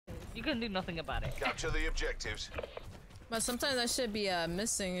You can do nothing about it. Capture the objectives. But sometimes I should be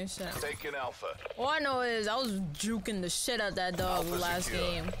missing and shit. Taking Alpha. All I know is I was juking the shit out that dog Alpha last secure.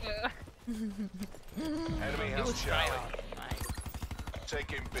 game. Enemy has Charlie.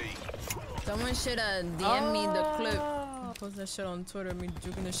 Taking B. Someone should DM me the clip. Post that shit on Twitter, me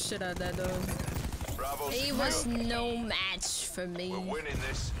juking the shit out that dog. Bravo He secure. was no match for me. We're winning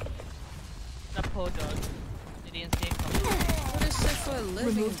this. That poor dog. They didn't see it coming. What is shit for a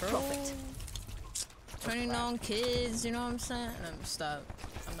living, Remove bro? profit. Turning on kids, you know what I'm saying? Stop.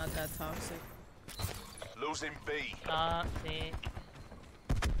 I'm not that toxic. Losing B. Toxic.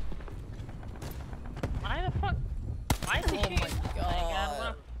 Why the fuck? Why is he shooting? Oh my god.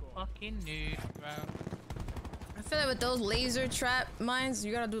 What a fucking noob, bro. I feel like with those laser trap mines,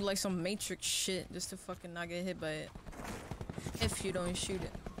 you gotta do like some Matrix shit just to fucking not get hit by it. If you don't shoot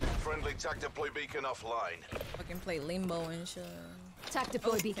it. Friendly TAC deploy beacon offline. Fucking play limbo and shit. TAC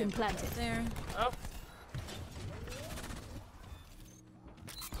deploy beacon planted. There. Oh.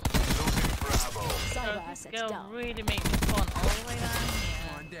 Losing Bravo. Cyber This assets girl down. really makes me fun all the way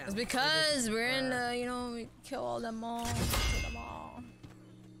down here. It's because we're in the, you know, we kill all them all. Kill them all.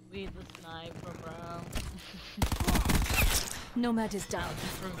 We the sniper, bro. Nomad is down.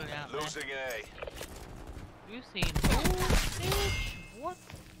 Brutally out there. Losing A. You seen? Oh, bitch! What?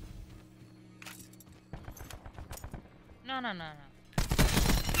 No.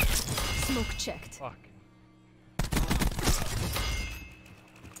 Smoke checked. Fuck.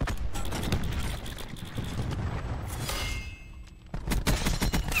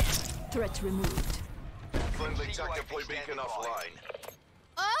 Threat removed. Friendly TAC deploy beacon offline.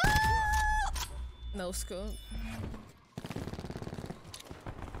 Oh! No scope.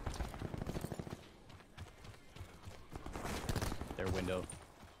 Their window.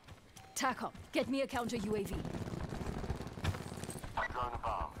 TAC up. Get me a counter UAV. Drone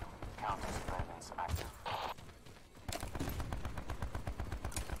above. Counter surveillance active.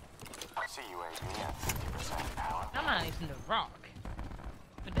 CUAV at 50% power. I'm not using the rock.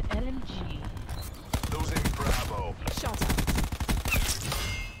 With the LMG. Losing Bravo. Shot out.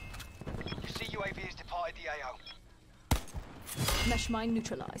 CUAV has departed the AO. Mesh mine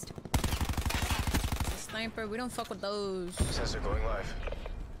neutralized. Sniper, we don't fuck with those. Sensor going live.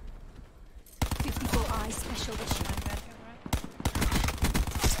 54 eye special issue.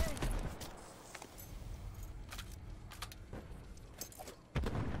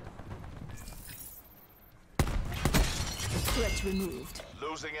 Threat removed.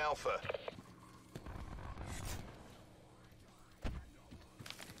 Losing Alpha.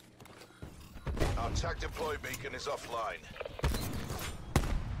 Our TAC deploy beacon is offline.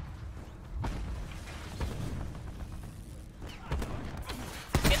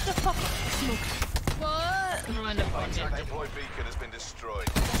 Get the fuck. What? Ruin the Our fucking. TAC deploy beacon has been destroyed.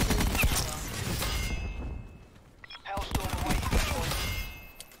 Hellstorm awaiting deployment.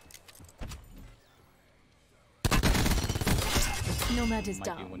 Nomad is Might be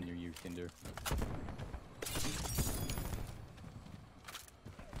down. one near you, Kinder.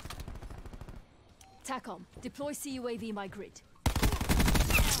 TACOM. Deploy CUAV my grid.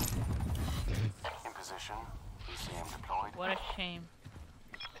 In position. ECM deployed. What a shame.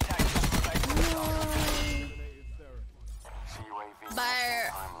 CUAV Bye.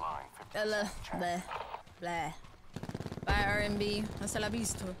 timeline 50% Blah, check. blah, blah. Bye, R&B. Hasta la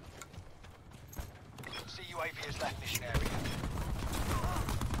vista. CUAV has left mission area.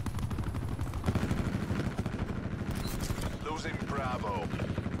 Losing Bravo.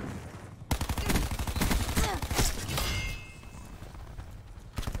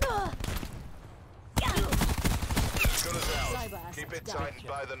 Good as Cyber out. assets Keep it down. tight and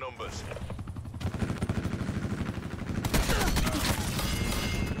by the numbers.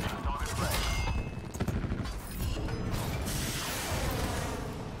 Target ready.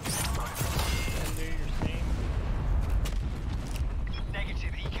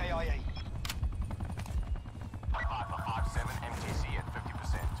 Negative EKIA. 5557 MTC at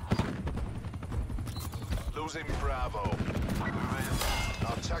 50%. Losing Bravo.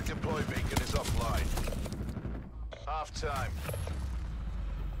 Our TAC deploy beacon is offline. Half time.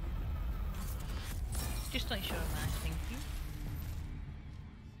 Just don't show man, thank you.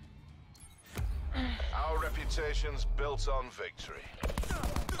 Our reputation's built on victory.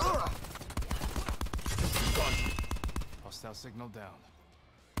 Hostile signal down.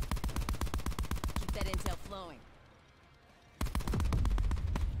 Keep that intel flowing.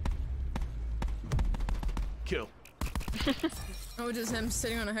 Kill. Oh, just him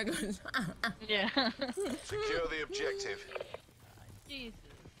sitting on a head. Yeah. Secure the objective. Jesus.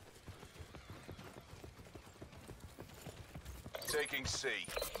 Taking C.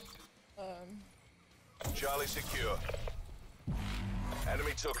 Charlie secure.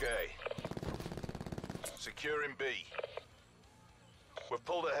 Enemy took A. Securing B. We've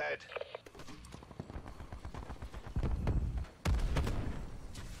pulled ahead.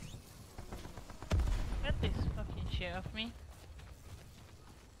 Get this fucking shit off me.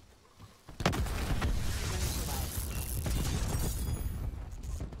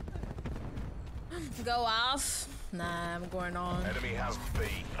 Go off. Nah, I'm going on. Enemy has B.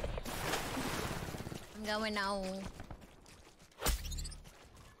 I'm going on.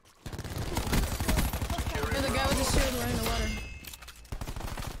 Securing You're the guy with the shield right in the water.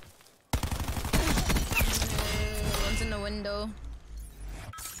 One's in the window.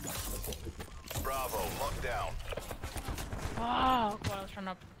 Bravo, locked down. Oh, God, I was trying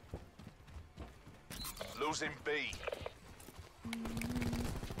to. Losing B.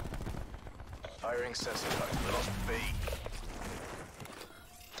 Firing sensor type. We lost B.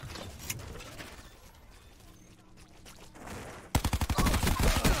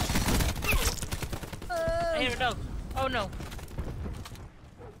 I hear a dog. Oh no.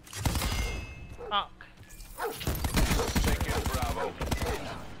 Fuck. Taking Bravo.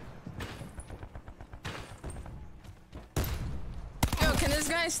 Yo, can this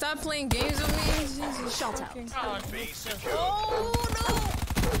guy stop playing games with me? Jesus. Shot out. fucking- Oh, B no. secure. Oh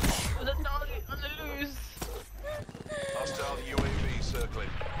no! The dog is on the loose. Hostile UAV circling.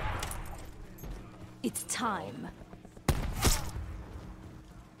 It's time.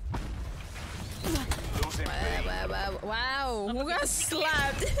 Losing B. Wow, who got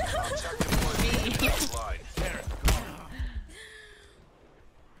slapped? Attack deployment offline.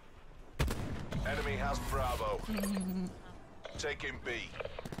 Enemy has Bravo. Taking B.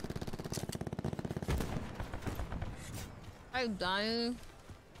 I'm dying.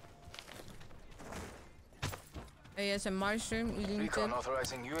 ASMR stream, eating Recon tip.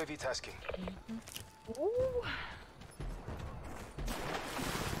 authorizing UAV tasking. Ooh.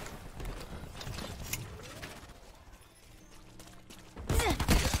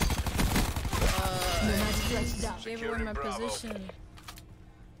 Nomad threat down. Gave away my Bravo. position.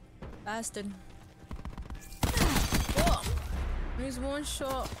 Bastard. Oh, he's one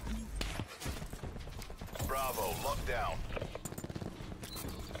shot. Bravo, locked down.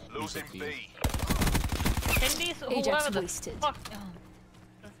 Losing B. Can these Ajax whoever the wasted. fuck?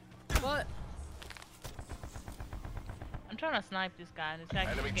 What? I'm trying to snipe this guy. This guy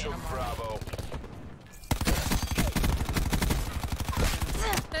Enemy keeps took getting him off. Bravo.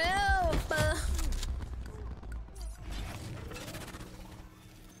 Help!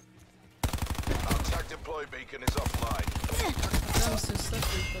 Our attack deploy beacon is offline. I'm so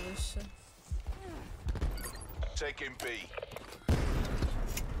slippery for this shit. Taking B.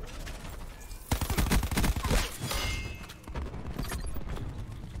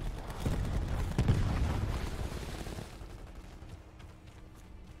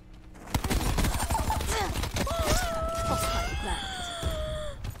 Hostile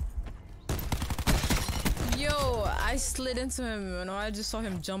land. Yo, I slid into him and I just saw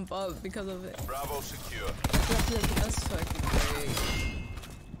him jump up because of it. Bravo secure. That's fucking great.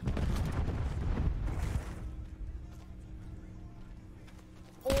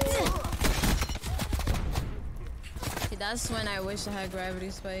 See, that's when I wish I had gravity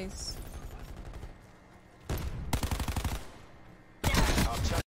space.